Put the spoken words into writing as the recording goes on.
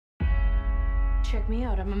check me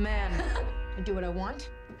out. I'm a man. I do what I want.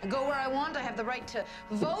 I go where I want. I have the right to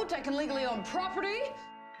vote. I can legally own property.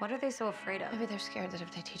 What are they so afraid of? Maybe they're scared that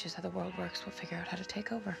if they teach us how the world works, we'll figure out how to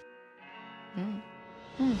take over. Oh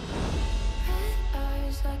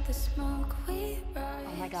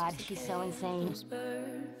my God, she's so insane.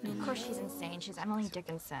 Of course she's insane. She's Emily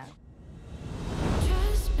Dickinson.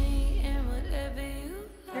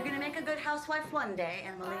 You're gonna make a good housewife one day,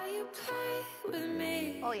 Emily.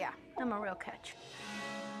 Oh yeah, I'm a real catch.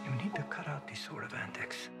 You need to cut out these sort of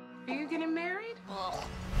antics. Are you getting married?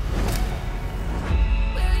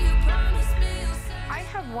 I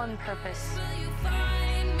have one purpose.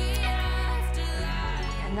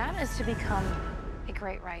 And that is to become a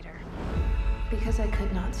great writer. Because I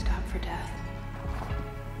could not stop for death,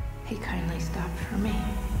 he kindly stopped for me.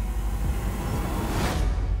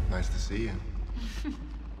 Nice to see you.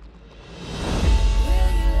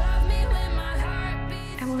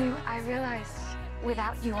 Emily, I realized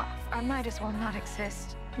without you, I might as well not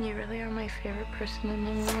exist. You really are my favorite person in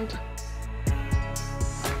the world.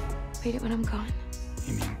 Read it when I'm gone.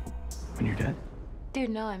 You mean when you're dead?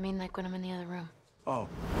 Dude, no, I mean like when I'm in the other room. Oh.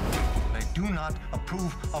 I do not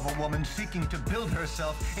approve of a woman seeking to build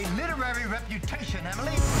herself a literary reputation,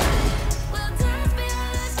 Emily.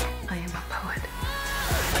 I am a poet.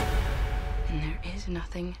 And there is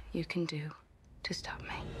nothing you can do to stop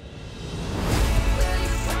me.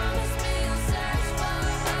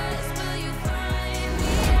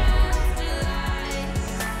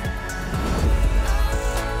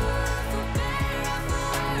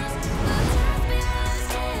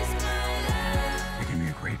 You're gonna be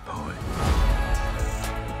a great poet.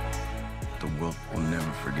 The world will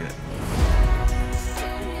never forget.